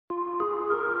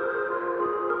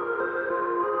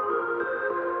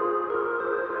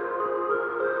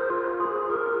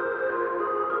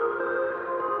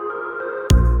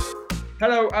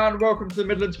Hello and welcome to the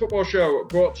Midlands Football Show,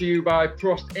 brought to you by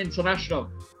Prost International.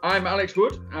 I'm Alex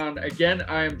Wood, and again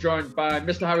I am joined by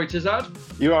Mr. Harry Tizard.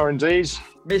 You are indeed.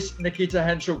 Miss Nikita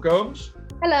Henschel-Gomes.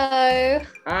 Hello.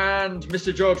 And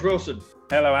Mr. George Wilson.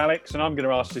 Hello, Alex, and I'm going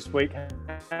to ask this week,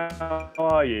 how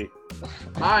are you?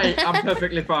 I am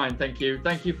perfectly fine, thank you.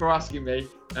 Thank you for asking me.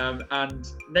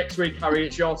 And next week, Harry,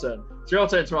 it's your turn. It's your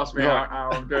turn to ask me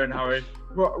how I'm doing, Harry.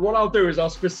 What I'll do is I'll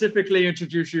specifically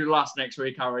introduce you last next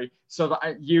week, Harry, so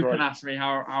that you can ask me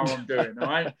how I'm doing, all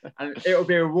right? And it'll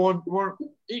be one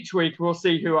each week. We'll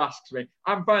see who asks me.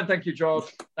 I'm fine, thank you, George.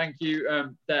 Thank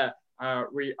you.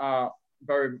 We are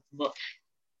very much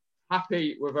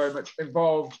happy. We're very much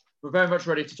involved. We're very much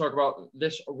ready to talk about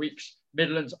this week's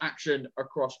Midlands action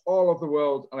across all of the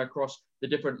world and across the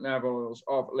different levels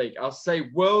of league. I'll say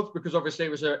world because obviously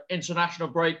it was an international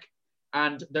break.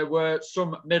 And there were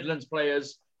some Midlands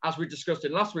players, as we discussed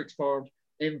in last week's forum,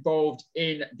 involved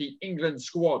in the England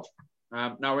squad.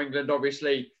 Now, England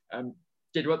obviously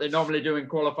did what they normally do in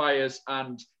qualifiers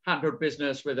and handled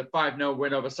business with a 5-0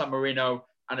 win over San Marino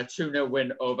and a 2-0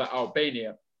 win over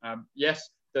Albania. Yes,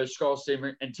 those scores seem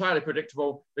entirely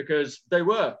predictable because they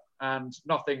were, and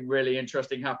nothing really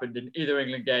interesting happened in either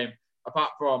England game,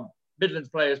 apart from Midlands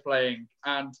players playing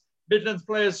and Midlands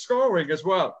players scoring as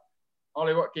well.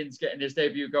 Ollie Watkins getting his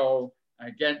debut goal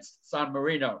against San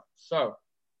Marino. So,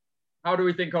 how do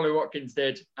we think Ollie Watkins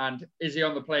did, and is he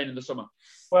on the plane in the summer?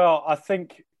 Well, I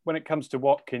think when it comes to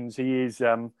Watkins, he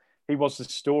was the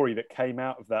story that came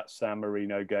out of that San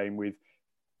Marino game with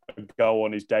a goal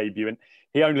on his debut, and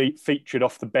he only featured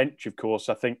off the bench, of course.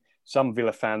 I think some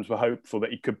Villa fans were hopeful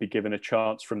that he could be given a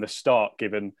chance from the start,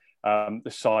 given the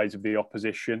size of the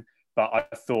opposition. But I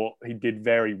thought he did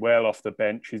very well off the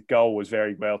bench. His goal was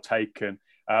very well taken.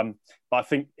 But I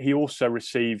think he also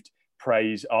received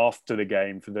praise after the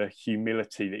game for the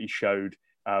humility that he showed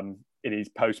in his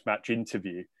post-match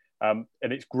interview. And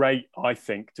it's great, I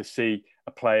think, to see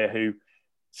a player who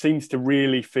seems to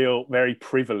really feel very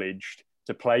privileged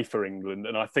to play for England.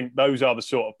 And I think those are the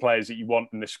sort of players that you want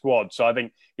in the squad. So I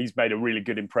think he's made a really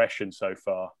good impression so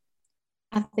far.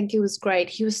 I think it was great.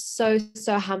 He was so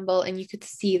humble, and you could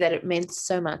see that it meant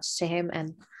so much to him.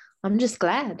 And I'm just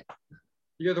glad.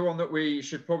 The other one that we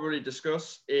should probably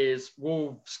discuss is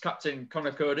Wolves captain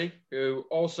Conor Cody, who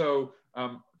also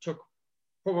took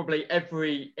probably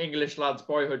every English lad's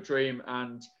boyhood dream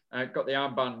and got the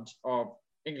armband of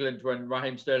England when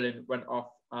Raheem Sterling went off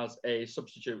as a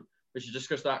substitute. We should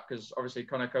discuss that because obviously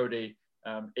Conor Cody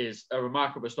is a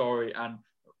remarkable story, and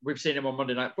we've seen him on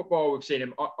Monday Night Football. We've seen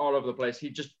him all over the place.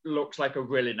 He just looks like a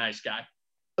really nice guy.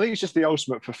 I think he's just the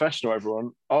ultimate professional,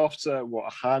 everyone. After,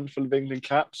 a handful of England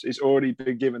caps, he's already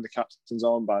been given the captain's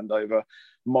armband over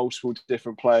multiple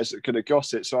different players that could have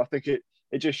got it. So I think it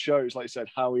just shows, like I said,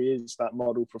 how he is that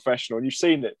model professional. And you've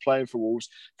seen it playing for Wolves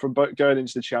from going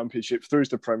into the Championship through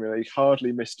to the Premier League,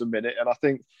 hardly missed a minute. And I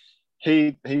think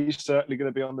he's certainly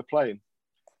going to be on the plane.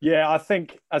 Yeah, I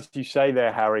think, as you say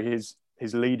there, Harry, his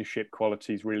leadership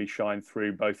qualities really shine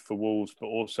through both for Wolves but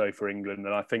also for England.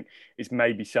 And I think it's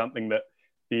maybe something that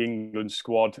the England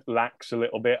squad lacks a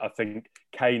little bit. I think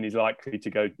Kane is likely to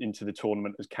go into the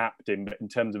tournament as captain, but in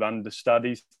terms of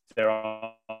understudies, there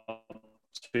are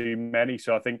too many.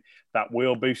 So I think that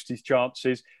will boost his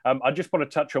chances. I just want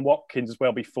to touch on Watkins as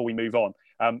well before we move on.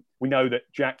 We know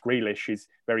that Jack Grealish is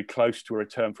very close to a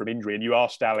return from injury. And you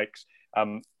asked Alex,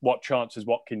 what chance has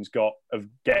Watkins got of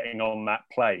getting on that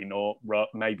plane, or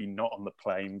maybe not on the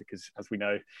plane, because as we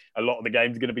know, a lot of the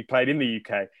games are going to be played in the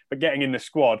UK, but getting in the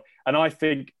squad. And I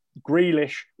think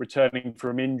Grealish returning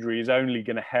from injury is only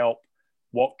going to help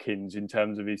Watkins in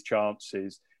terms of his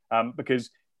chances, because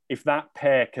if that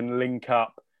pair can link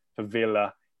up for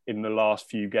Villa in the last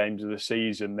few games of the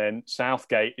season, then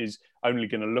Southgate is only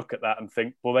going to look at that and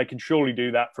think, well, they can surely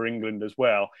do that for England as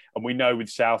well. And we know with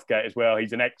Southgate as well,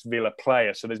 he's an ex-Villa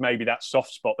player, so there's maybe that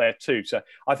soft spot there too. So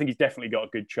I think he's definitely got a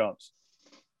good chance.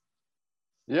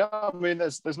 Yeah, I mean,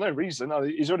 there's no reason.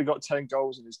 He's already got 10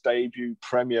 goals in his debut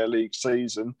Premier League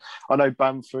season. I know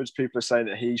Bamford's people are saying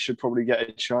that he should probably get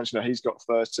a chance. He's got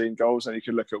 13 goals, and you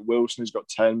can look at Wilson, who's got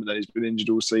 10, but then he's been injured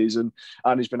all season,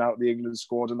 and he's been out of the England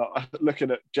squad. And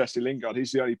looking at Jesse Lingard,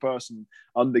 he's the only person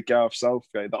under Gareth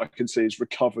Southgate that I can see has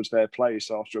recovered their place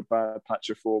after a bad patch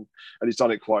of form, and he's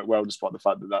done it quite well, despite the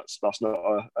fact that that's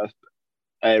not a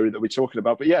area that we're talking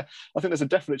about. But yeah, I think there's a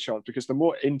definite chance, because the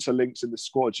more interlinks in the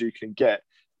squad you can get,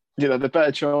 the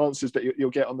better chances that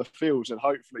you'll get on the fields. And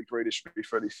hopefully Grealish will be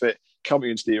fully fit coming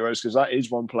into the Euros, because that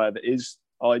is one player that is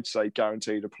I'd say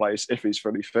guaranteed a place if he's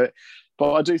fully fit.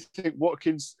 But I do think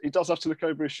Watkins, he does have to look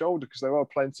over his shoulder because there are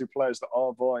plenty of players that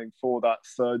are vying for that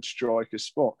third striker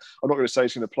spot. I'm not going to say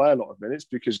he's going to play a lot of minutes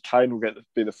because Kane will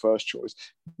be the first choice.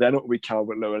 Then it will be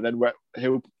Calvert-Lewin.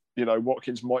 And then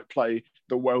Watkins might play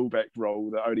the Welbeck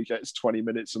role that only gets 20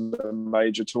 minutes in a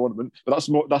major tournament. But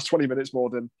that's 20 minutes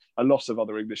more than a lot of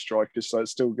other English strikers. So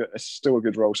it's still good. It's still a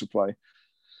good role to play.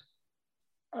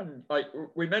 And like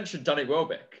we mentioned, Danny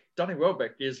Welbeck. Danny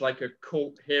Welbeck is like a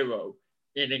cult hero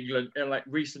in England, in like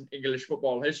recent English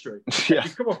football history. Yeah.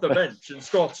 You come off the bench and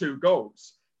score 2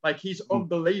 goals. Like he's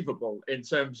unbelievable in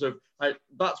terms of like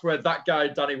that's where that guy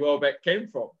Danny Welbeck came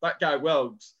from. That guy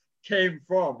Welbs came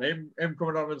from him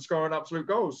coming on and scoring absolute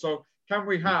goals. So can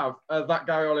we have that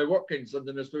guy Ollie Watkins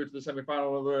sending us through to the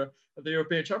semi-final of the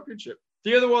European Championship?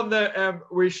 The other one that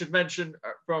we should mention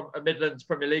from a Midlands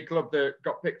Premier League club that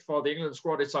got picked for the England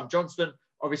squad is Sam Johnston.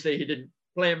 Obviously, he didn't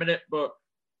play a minute, but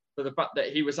for the fact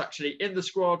that he was actually in the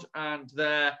squad, and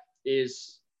there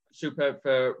is superb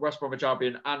for West Bromwich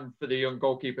Albion and for the young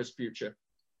goalkeeper's future.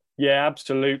 Yeah,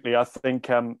 absolutely. I think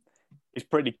it's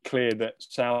pretty clear that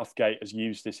Southgate has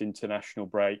used this international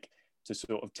break to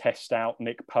sort of test out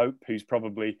Nick Pope, who's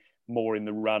probably more in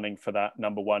the running for that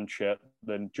number 1 shirt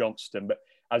than Johnston. But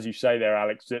as you say there,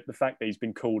 Alex, the fact that he's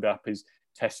been called up is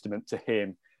testament to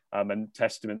him and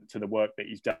testament to the work that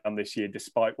he's done this year,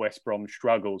 despite West Brom's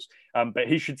struggles. But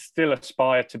he should still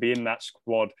aspire to be in that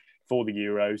squad for the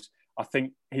Euros. I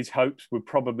think his hopes would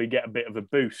probably get a bit of a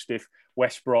boost if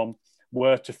West Brom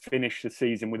were to finish the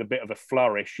season with a bit of a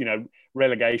flourish.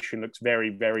 Relegation looks very,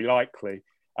 very likely.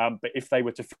 But if they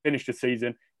were to finish the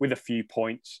season with a few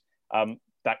points,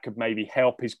 that could maybe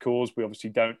help his cause. We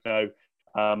obviously don't know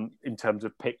in terms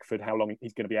of Pickford how long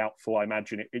he's going to be out for. I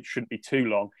imagine it shouldn't be too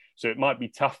long. So it might be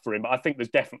tough for him. But I think there's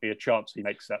definitely a chance he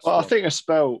makes that. Well, I think a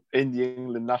spell in the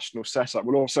England national setup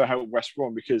will also help West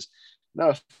Brom because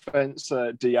no offence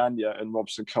to Diagne and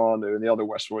Robson Kanu and the other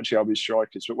West Bromwich Albion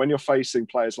strikers, but when you're facing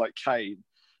players like Kane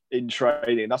in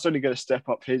training, that's only going to step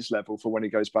up his level for when he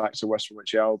goes back to West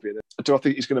Bromwich Albion. Do I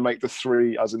think he's going to make the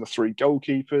 3, as in the 3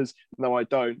 goalkeepers? No, I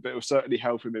don't, but it will certainly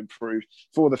help him improve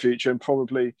for the future and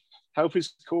probably help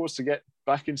his cause to get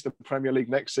back into the Premier League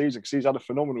next season because he's had a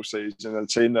phenomenal season and a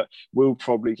team that will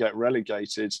probably get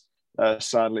relegated,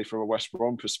 sadly, from a West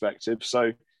Brom perspective.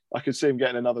 So I could see him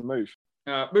getting another move.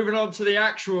 Moving on to the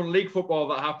actual league football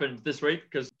that happened this week,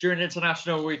 because during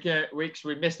international weeks,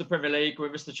 we missed the Premier League, we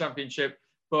missed the Championship,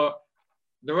 but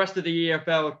the rest of the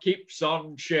EFL keeps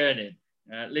on churning.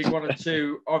 League 1 and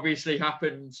 2 obviously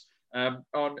happened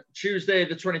on Tuesday,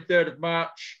 the 23rd of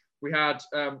March. We had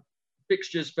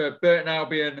fixtures for Burton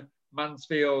Albion,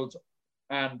 Mansfield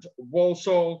and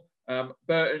Walsall.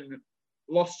 Burton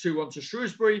lost 2-1 to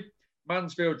Shrewsbury.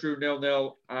 Mansfield drew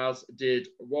 0-0, as did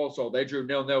Walsall. They drew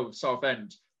 0-0 with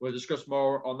Southend. We'll discuss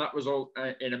more on that result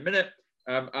in a minute.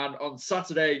 And on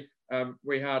Saturday,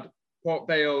 we had Port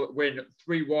Vale win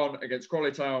 3-1 against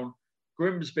Crawley Town.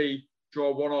 Grimsby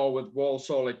draw 1-1 with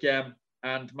Walsall again.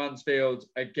 And Mansfield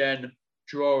again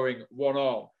drawing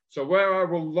 1-1. So where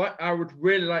I would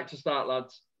really like to start,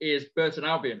 lads, is Burton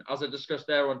Albion. As I discussed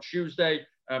there on Tuesday,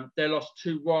 they lost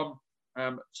 2-1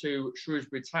 to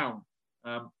Shrewsbury Town.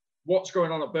 What's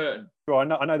going on at Burton? Well,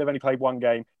 I know they've only played 1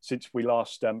 game since we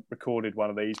last recorded one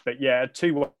of these, but yeah,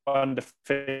 2-1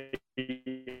 defeat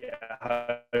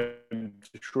at home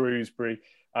to Shrewsbury,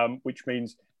 which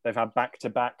means they've had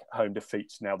back-to-back home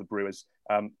defeats now, the Brewers.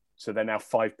 So they're now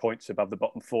 5 points above the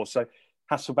bottom 4. So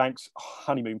Hasselbank's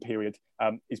honeymoon period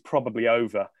is probably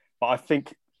over, but I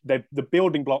think the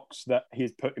building blocks that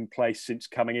he's put in place since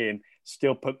coming in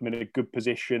still put them in a good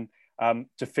position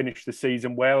to finish the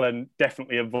season well and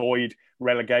definitely avoid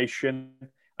relegation.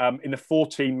 In the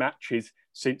 14 matches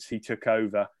since he took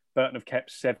over, Burton have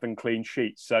kept 7 clean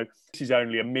sheets. So this is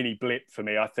only a mini blip for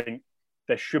me. I think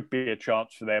there should be a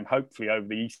chance for them, hopefully over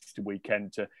the Easter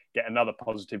weekend, to get another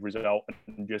positive result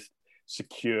and just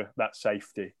secure that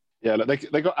safety. Yeah, look,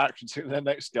 they got Accrington in their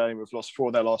next game. Have lost 4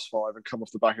 of their last 5 and come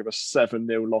off the back of a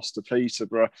 7-0 loss to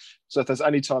Peterborough. So if there's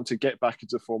any time to get back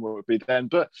into form, it would be then.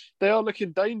 But they are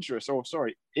looking dangerous,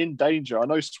 in danger. I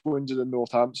know Swindon and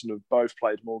Northampton have both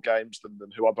played more games than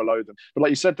who are below them. But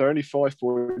like you said, they're only 5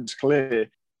 points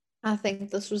clear. I think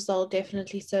this result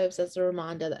definitely serves as a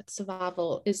reminder that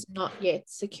survival is not yet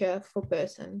secure for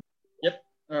Burton. Yep.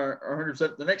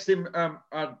 100%. The next team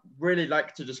I'd really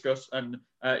like to discuss, and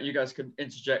you guys can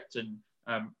interject and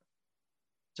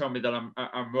tell me that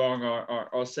I'm wrong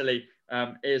or silly,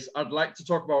 is I'd like to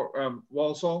talk about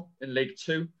Walsall in League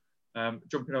 2,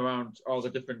 jumping around all the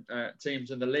different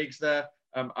teams in the leagues there.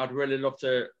 I'd really love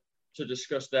to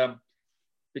discuss them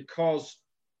because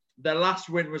their last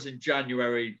win was in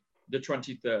January the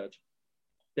 23rd.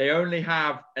 They only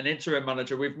have an interim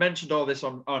manager. We've mentioned all this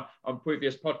on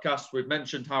previous podcasts. We've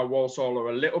mentioned how Walsall are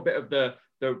a little bit of the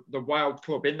wild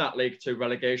club in that League Two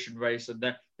relegation race, and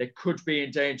they could be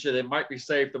in danger. They might be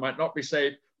safe. They might not be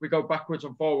safe. We go backwards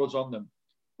and forwards on them.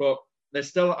 But they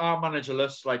still are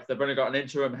managerless. Like, they've only got an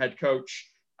interim head coach.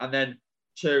 And then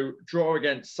to draw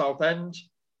against Southend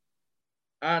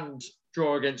and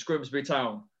draw against Grimsby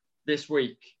Town this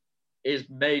week is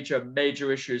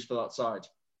major issues for that side.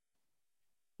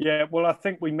 Yeah, well, I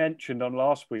think we mentioned on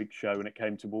last week's show when it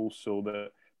came to Walsall that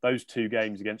those two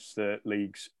games against the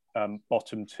league's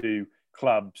bottom two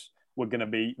clubs were going to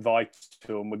be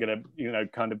vital and were going to,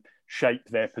 kind of shape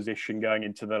their position going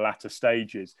into the latter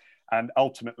stages. And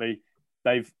ultimately,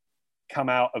 they've come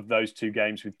out of those two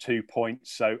games with 2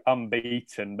 points, so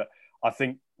unbeaten. But I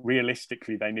think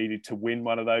realistically, they needed to win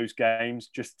one of those games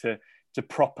just to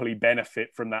properly benefit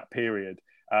from that period.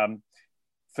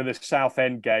 For the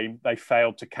Southend game, they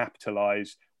failed to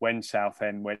capitalise when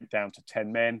Southend went down to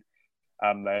 10 men.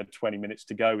 They had 20 minutes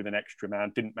to go with an extra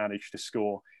man, didn't manage to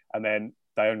score. And then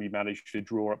they only managed to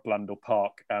draw at Blundell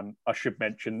Park. I should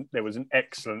mention there was an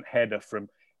excellent header from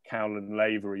Cowland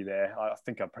Lavery there. I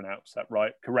think I pronounced that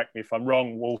right. Correct me if I'm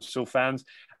wrong, Walsall fans.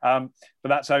 But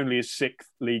that's only his 6th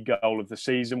league goal of the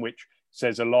season, which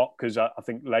says a lot because I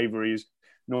think Lavery is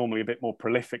normally a bit more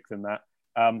prolific than that.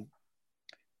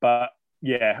 But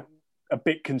yeah, a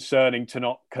bit concerning to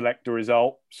not collect a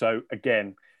result. So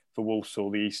again, for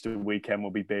Walsall, the Easter weekend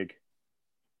will be big.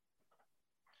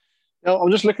 Now,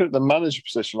 I'm just looking at the manager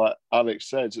position, like Alex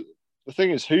said. The thing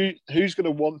is, who's going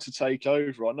to want to take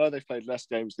over? I know they've played less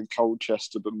games than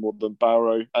Colchester, but more than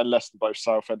Barrow, and less than both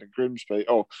Southend and Grimsby,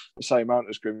 or the same amount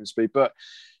as Grimsby. But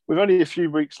with only a few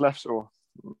weeks left, or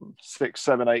 6,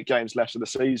 7, 8 games left of the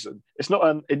season, it's not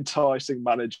an enticing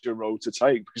manager role to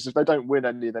take, because if they don't win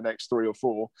any of the next 3 or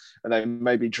 4 and they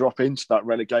maybe drop into that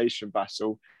relegation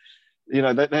battle, they're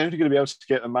only going to be able to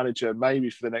get a manager maybe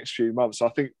for the next few months. So I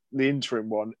think the interim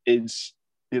one is,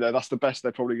 that's the best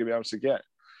they're probably going to be able to get.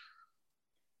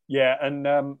 Yeah,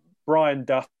 and Brian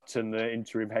Dutton, the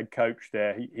interim head coach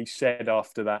there, he said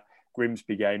after that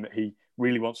Grimsby game that he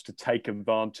really wants to take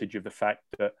advantage of the fact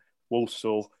that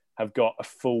Walsall have got a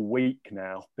full week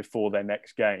now before their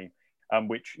next game,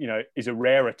 which, is a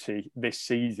rarity this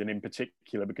season in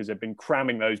particular because they've been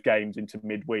cramming those games into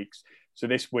midweeks. So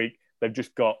this week they've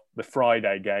just got the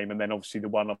Friday game and then obviously the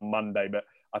one on Monday. But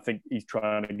I think he's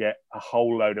trying to get a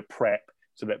whole load of prep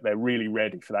so that they're really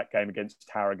ready for that game against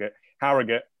Harrogate.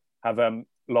 Harrogate have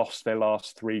lost their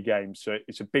last 3 games, so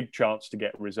it's a big chance to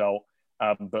get a result.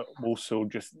 But Walsall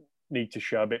just need to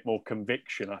show a bit more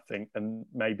conviction, I think, and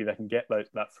maybe they can get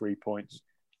that 3 points.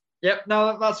 Yep,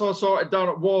 now that's all sorted down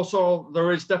at Walsall.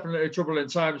 There is definitely trouble in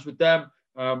times with them.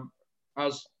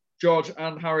 As George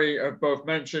and Harry have both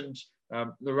mentioned,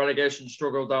 the relegation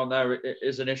struggle down there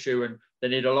is an issue, and they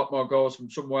need a lot more goals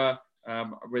from somewhere,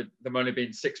 with them only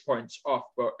being 6 points off.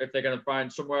 But if they're going to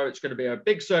find somewhere, it's going to be a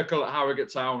big circle at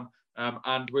Harrogate Town,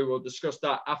 and we will discuss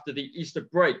that after the Easter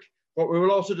break. What we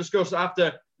will also discuss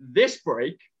after this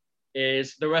break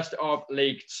is the rest of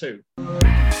League Two.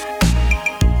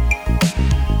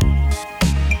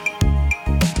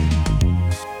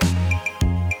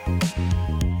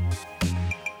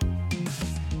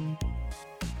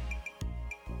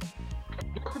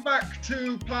 Welcome back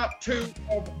to part 2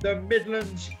 of the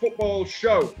Midlands Football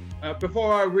Show.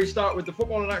 Before I restart with the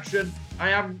football in action,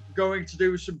 I am going to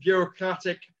do some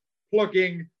bureaucratic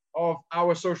plugging of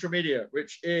our social media,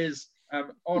 which is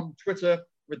on Twitter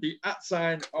with the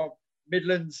 @ of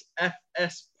Midlands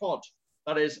FS Pod.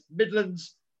 That is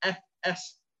Midlands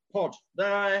FS Pod.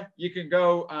 There you can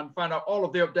go and find out all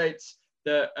of the updates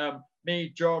that me,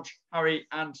 George, Harry,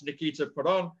 and Nikita put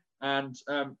on, and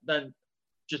then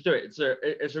just do it.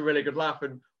 It's a really good laugh,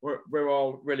 and we're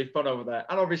all really fun over there.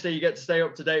 And obviously, you get to stay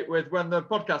up to date with when the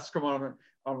podcasts come on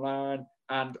online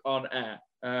and on air.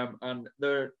 And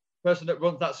the person that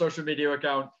runs that social media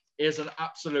account is an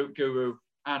absolute guru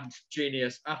and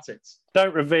genius at it.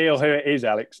 Don't reveal who it is,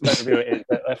 Alex. Don't reveal who it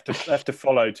is. They have to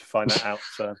follow to find that out.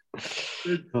 So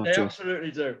they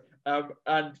absolutely do.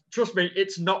 And trust me,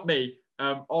 it's not me.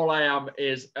 All I am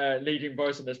is a leading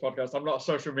voice on this podcast. I'm not a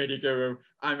social media guru.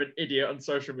 I'm an idiot on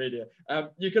social media.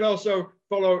 You can also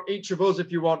follow each of us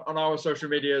if you want on our social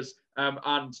medias.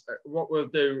 And what we'll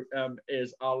do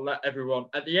is I'll let everyone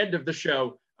at the end of the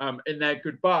show, in their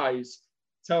goodbyes,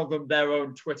 tell them their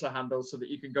own Twitter handle so that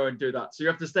you can go and do that. So you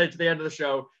have to stay to the end of the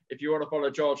show if you want to follow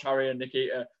George, Harry, and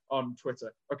Nikita on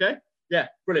Twitter. Okay? Yeah,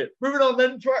 brilliant. Moving on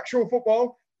then to actual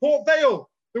football. Port Vale,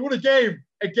 they won a game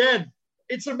again.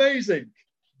 It's amazing.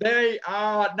 They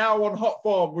are now on hot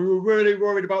form. We were really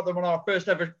worried about them on our first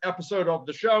ever episode of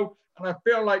the show. And I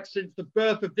feel like since the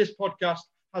birth of this podcast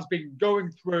has been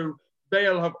going through,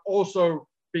 Vale have also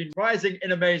been rising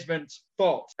in amazement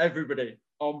for everybody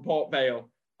on Port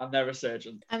Vale and their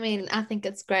resurgence. I mean, I think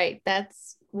it's great.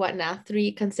 That's what now,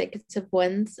 3 consecutive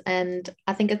wins. And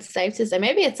I think it's safe to say,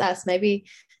 maybe it's us, maybe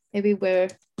we're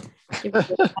like,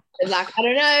 I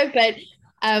don't know, but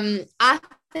I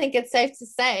think it's safe to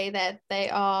say that they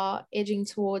are edging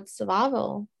towards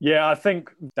survival. Yeah, I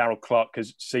think Darrell Clarke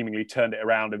has seemingly turned it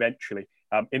around eventually.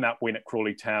 In that win at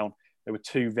Crawley Town, there were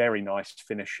 2 very nice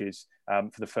finishes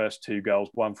for the first 2 goals,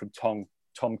 one from Tom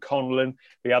Conlon,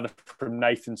 the other from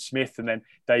Nathan Smith, and then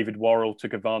David Worrell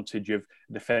took advantage of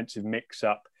a defensive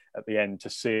mix-up at the end to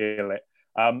seal it.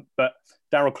 But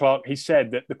Darrell Clarke, he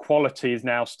said that the quality is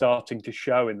now starting to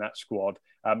show in that squad.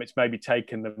 It's maybe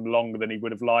taken them longer than he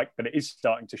would have liked, but it is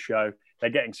starting to show. They're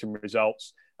getting some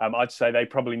results. I'd say they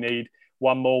probably need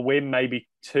 1 more win, maybe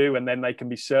 2, and then they can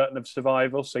be certain of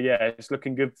survival. So, yeah, it's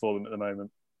looking good for them at the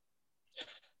moment.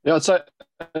 Yeah,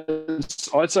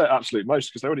 I'd say absolute most,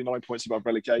 because they're already 9 points above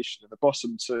relegation. And the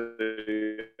bottom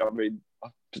 2, I mean,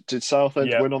 did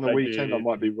Southend win on the weekend? Did. I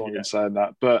might be wrong in saying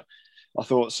that, but I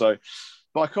thought so.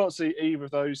 But I can't see either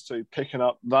of those 2 picking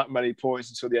up that many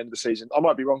points until the end of the season. I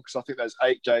might be wrong, because I think there's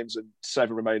 8 games and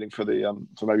 7 remaining for the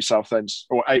for maybe Southend,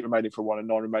 or 8 remaining for one and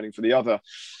 9 remaining for the other.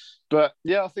 But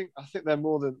yeah, I think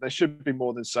they should be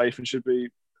more than safe and should be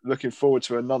looking forward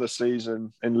to another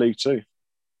season in League 2.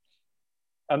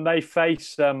 And they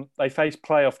face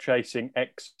playoff chasing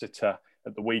Exeter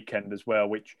at the weekend as well,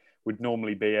 which would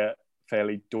normally be a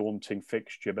fairly daunting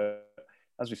fixture. But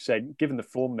as we said, given the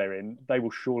form they're in, they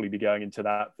will surely be going into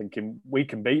that thinking we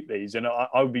can beat these. And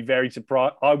I would be very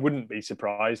surprised. I wouldn't be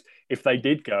surprised if they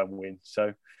did go and win.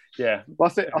 So, yeah.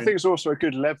 Well, I think it's also a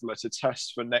good leveler to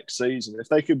test for next season. If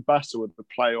they can battle with the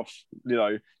playoff,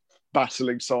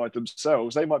 battling side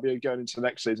themselves, they might be going into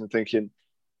next season thinking,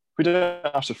 we don't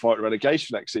have to fight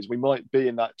relegation next season. We might be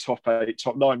in that top 8,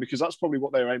 top 9, because that's probably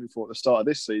what they were aiming for at the start of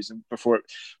this season before it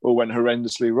all went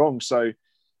horrendously wrong. So,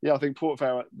 yeah, I think Port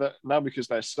Vale, now because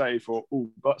they're safe, or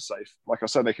all but safe, like I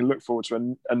said, they can look forward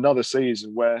to another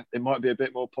season where it might be a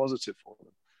bit more positive for them.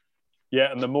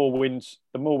 Yeah, and the more wins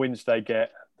they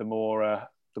get, the more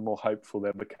hopeful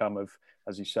they'll become of,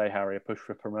 as you say, Harry, a push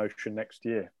for promotion next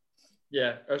year.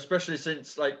 Yeah, especially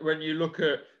since, like, when you look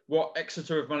at what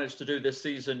Exeter have managed to do this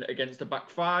season against the back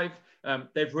 5,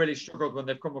 they've really struggled when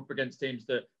they've come up against teams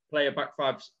that play a back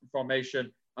 5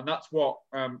 formation. And that's what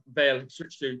Vale have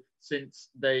switched to since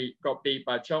they got beat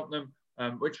by Cheltenham,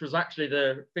 which was actually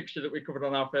the fixture that we covered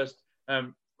on our first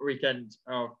weekend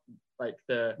of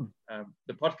the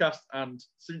podcast. And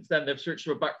since then, they've switched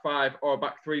to a back 5 or a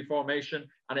back 3 formation,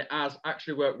 and it has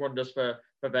actually worked wonders for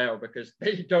Vale, because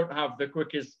they don't have the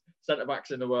quickest centre-backs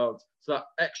in the world. So that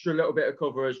extra little bit of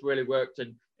cover has really worked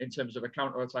in terms of a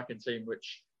counter-attacking team,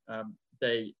 which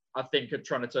they, I think, are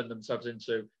trying to turn themselves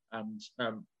into. And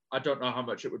I don't know how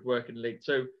much it would work in League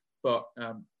 2, but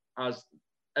as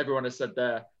everyone has said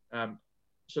there,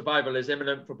 survival is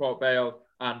imminent for Port Vale,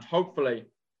 and hopefully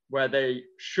where they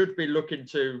should be looking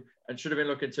to, and should have been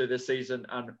looking to this season,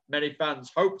 and many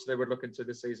fans hoped they would look into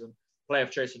this season,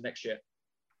 playoff chasing next year.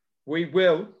 We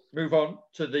will move on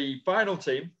to the final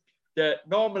team that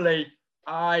normally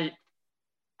I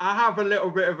have a little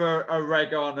bit of a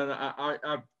reg on, and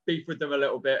I beef with them a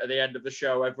little bit at the end of the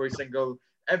show. Every single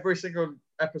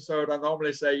episode, I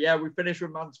normally say, yeah, we finished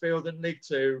with Mansfield in League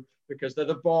 2 because they're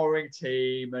the boring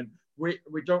team and we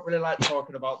don't really like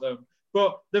talking about them.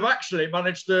 But they've actually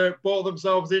managed to ball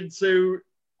themselves into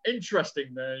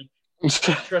interesting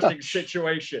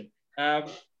situation.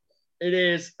 It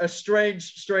is a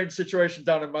strange situation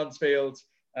down in Mansfield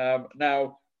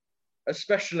now,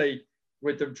 especially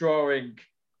with them drawing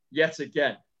yet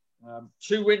again.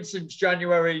 2 wins since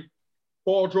January,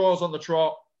 4 draws on the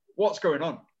trot. What's going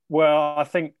on? Well, I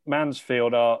think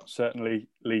Mansfield are certainly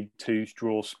League 2's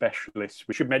draw specialists.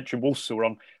 We should mention Walsall are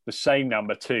on the same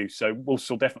number too, so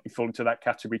Walsall definitely fall into that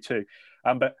category too.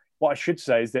 But what I should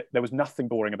say is that there was nothing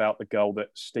boring about the goal that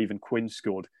Stephen Quinn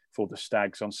scored for the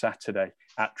Stags on Saturday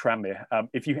at Tranmere.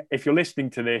 If you're listening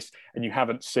to this and you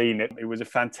haven't seen it, it was a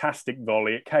fantastic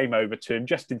volley. It came over to him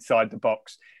just inside the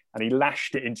box and he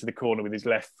lashed it into the corner with his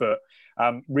left foot.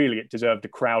 Really, it deserved a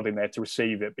crowd in there to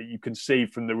receive it, but you can see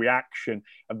from the reaction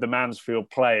of the Mansfield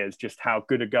players just how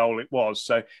good a goal it was.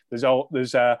 So there's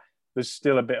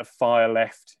still a bit of fire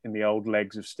left in the old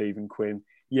legs of Stephen Quinn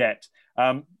yet.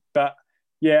 But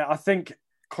yeah, I think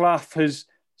Clough has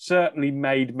certainly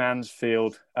made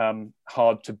Mansfield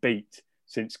hard to beat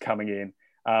since coming in.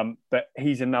 But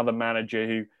he's another manager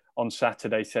who on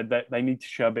Saturday said that they need to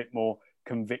show a bit more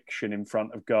conviction in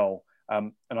front of goal.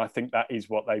 And I think that is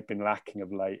what they've been lacking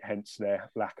of late, hence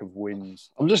their lack of wins.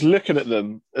 I'm just looking at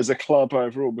them as a club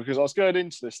overall, because I was going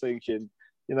into this thinking,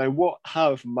 what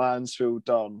have Mansfield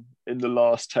done in the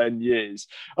last 10 years?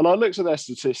 And I looked at their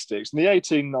statistics, and the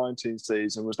 18-19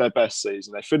 season was their best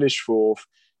season. They finished fourth,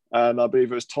 and I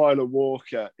believe it was Tyler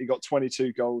Walker. He got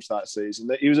 22 goals that season.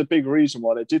 He was a big reason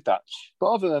why they did that.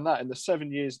 But other than that, in the 7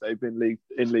 years they've been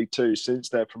in League Two since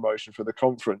their promotion for the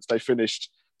conference, they finished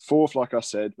fourth, like I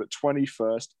said, but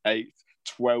 21st, 8th,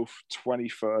 12th,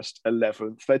 21st,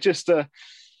 11th. They're just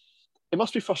it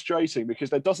must be frustrating because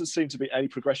there doesn't seem to be any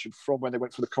progression from when they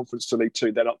went from the conference to League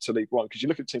Two, then up to League One. Because you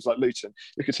look at teams like Luton,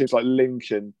 look at teams like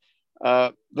Lincoln.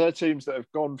 They're teams that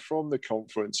have gone from the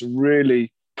conference and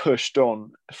really pushed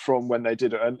on from when they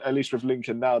did it. And at least with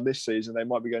Lincoln now this season, they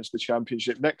might be going to the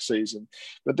Championship next season.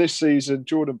 But this season,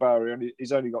 Jordan Bowery,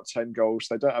 he's only got 10 goals.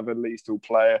 They don't have a lethal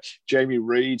player. Jamie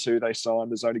Reid, who they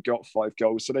signed, has only got 5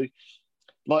 goals. So they,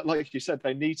 like you said,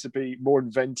 they need to be more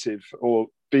inventive or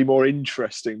be more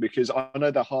interesting, because I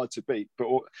know they're hard to beat, but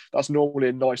that's normally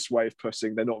a nice way of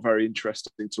putting they're not very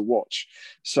interesting to watch.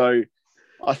 So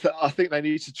I think they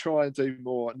need to try and do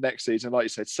more next season. Like you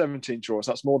said, 17 draws.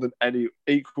 That's more than any,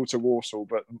 equal to Walsall,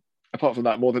 but apart from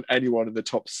that, more than anyone in the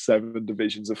top 7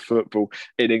 divisions of football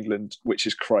in England, which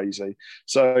is crazy.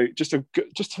 So just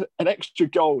an extra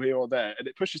goal here or there, and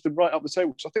it pushes them right up the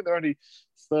table. So I think they're only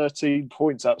 13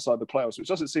 points outside the playoffs, which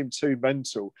doesn't seem too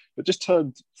mental, but just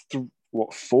turned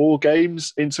 4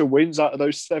 games into wins out of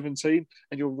those 17,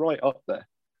 and you're right up there.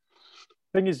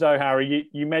 Thing is, though, Harry,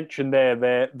 you mentioned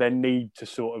their need to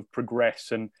sort of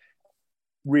progress and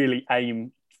really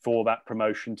aim for that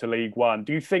promotion to League One.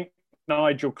 Do you think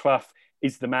Nigel Clough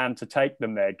is the man to take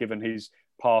them there, given his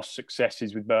past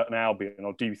successes with Burton Albion,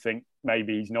 or do you think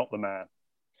maybe he's not the man?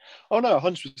 Oh no,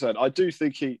 100%. I do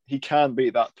think he can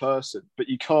be that person, but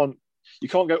you can't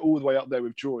go all the way up there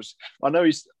with draws. I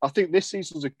think this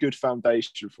season's a good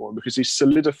foundation for him, because he's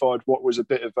solidified what was a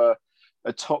bit of a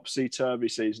topsy-turvy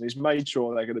season. He's made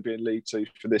sure they're going to be in League Two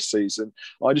for this season.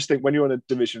 I just think when you're in a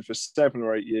division for 7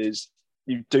 or 8 years,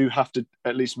 you do have to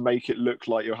at least make it look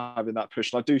like you're having that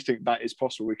push. And I do think that is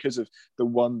possible because of the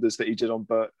wonders that he did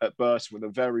at Burton with a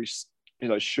very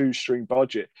shoestring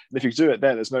budget. And if you do it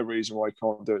there, there's no reason why he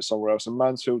can't do it somewhere else. And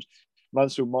Mansfield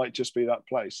might just be that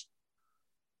place.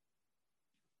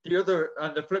 The other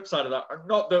and the flip side of that,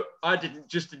 not that I didn't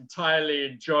just entirely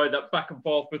enjoy that back and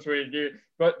forth between you,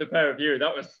 but the pair of you,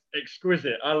 that was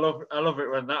exquisite. I love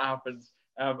it when that happens.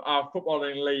 Our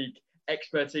footballing league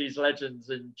expertise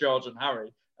legends in George and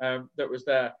Harry that was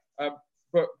there.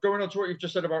 But going on to what you've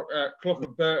just said about Clough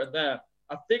and Burton there,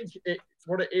 I think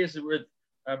what it is with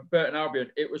Burton Albion,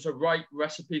 it was a right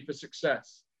recipe for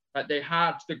success. They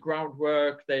had the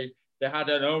groundwork, they had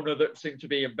an owner that seemed to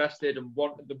be invested and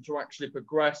wanted them to actually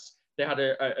progress. They had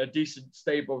a decent,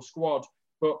 stable squad.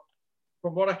 But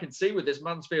from what I can see with this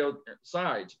Mansfield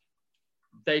side,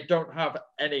 they don't have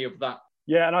any of that.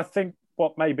 Yeah, and I think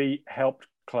what maybe helped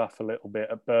Clough a little bit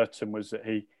at Burton was that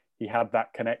he had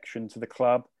that connection to the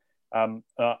club.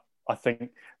 I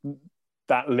think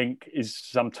that link is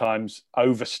sometimes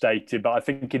overstated, but I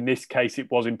think in this case it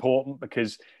was important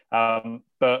because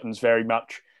Burton's very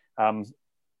much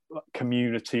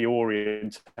community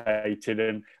orientated,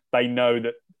 and they know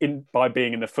that by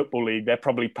being in the Football League, they're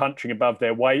probably punching above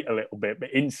their weight a little bit.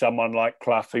 But in someone like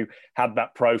Clough, who had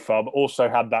that profile but also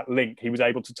had that link, he was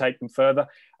able to take them further.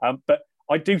 But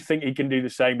I do think he can do the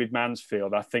same with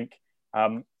Mansfield. I think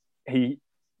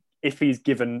if he's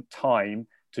given time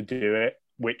to do it,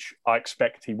 which I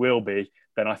expect he will be,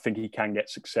 then I think he can get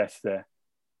success there.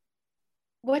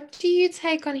 What do you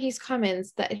take on his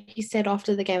comments that he said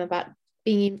after the game about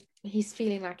he's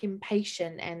feeling like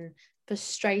impatient and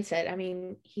frustrated? I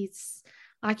mean, he's,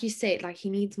 like you said, like he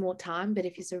needs more time, but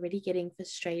if he's already getting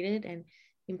frustrated and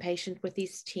impatient with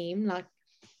his team, like,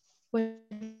 what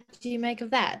do you make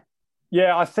of that?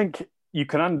 Yeah, I think you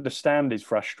can understand his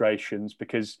frustrations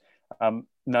because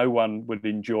no one would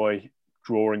enjoy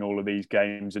drawing all of these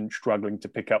games and struggling to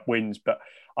pick up wins. But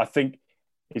I think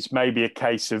it's maybe a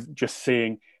case of just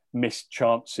seeing missed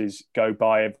chances go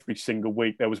by every single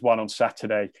week. There was one on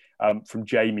Saturday from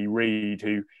Jamie Reid,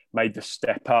 who made the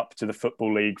step up to the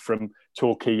Football League from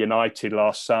Torquay United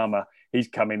last summer. He's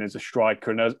come in as a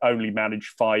striker and has only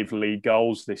managed 5 league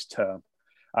goals this term.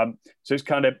 So it's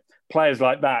kind of players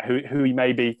like that who he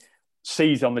maybe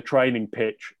sees on the training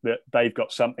pitch that they've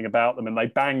got something about them and they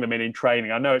bang them in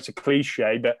training. I know it's a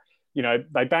cliche, but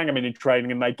they bang them in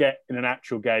training and they get in an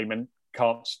actual game and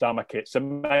can't stomach it. So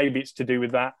maybe it's to do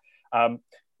with that.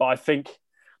 But I think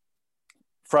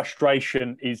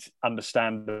frustration is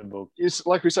understandable. It's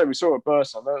like we said, we saw at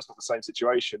Burst. I know it's not the same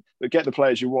situation, but get the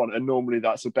players you want, and normally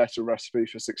that's a better recipe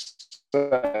for success.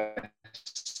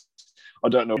 I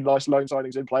don't know. Nice loan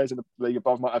signings in, players in the league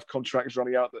above might have contracts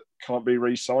running out that can't be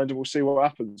re-signed, and we'll see what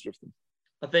happens with them.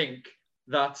 I think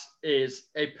that is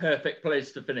a perfect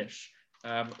place to finish.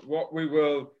 What we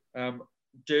will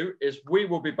do is we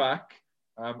will be back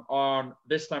on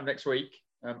this time next week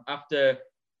after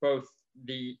both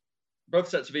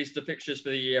sets of Easter fixtures for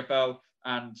the EFL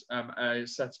and a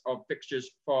set of fixtures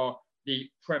for the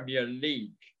Premier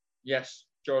League. Yes,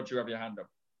 George, you have your hand up.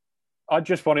 I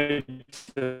just wanted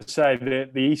to say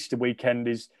that the Easter weekend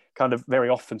is kind of very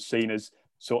often seen as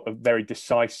sort of very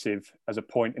decisive as a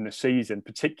point in the season,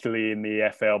 particularly in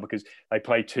the EFL, because they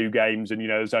play 2 games and,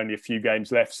 there's only a few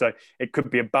games left. So it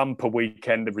could be a bumper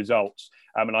weekend of results.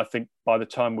 And I think by the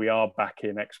time we are back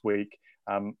here next week,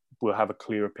 we'll have a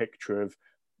clearer picture of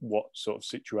what sort of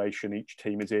situation each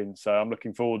team is in. So I'm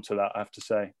looking forward to that, I have to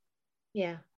say.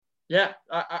 Yeah. Yeah,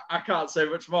 I can't say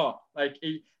much more. Like,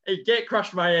 he gate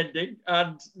crashed my ending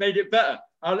and made it better.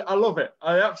 I love it.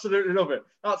 I absolutely love it.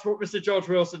 That's what Mr. George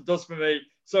Wilson does for me.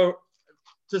 So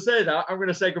to say that, I'm going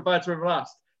to say goodbye to him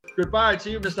last. Goodbye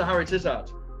to you, Mr. Harry Tizard.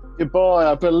 Goodbye.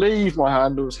 I believe my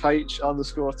handle's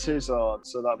H_Tizard,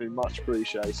 so that'd be much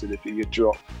appreciated if you could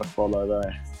drop a follow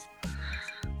there.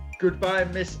 Goodbye,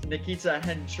 Miss Nikita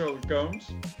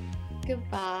Henschel-Gomes.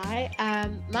 Goodbye.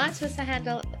 My Twitter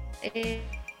handle is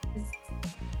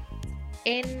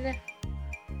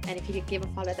and if you could give a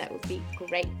follow, that would be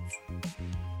great.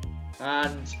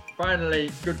 And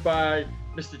finally, goodbye,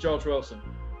 Mr. George Wilson.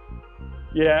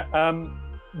 Yeah,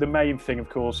 the main thing, of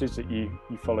course, is that you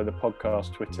follow the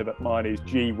podcast Twitter, but mine is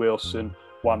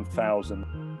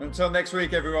gwilson1000. Until next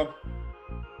week, everyone.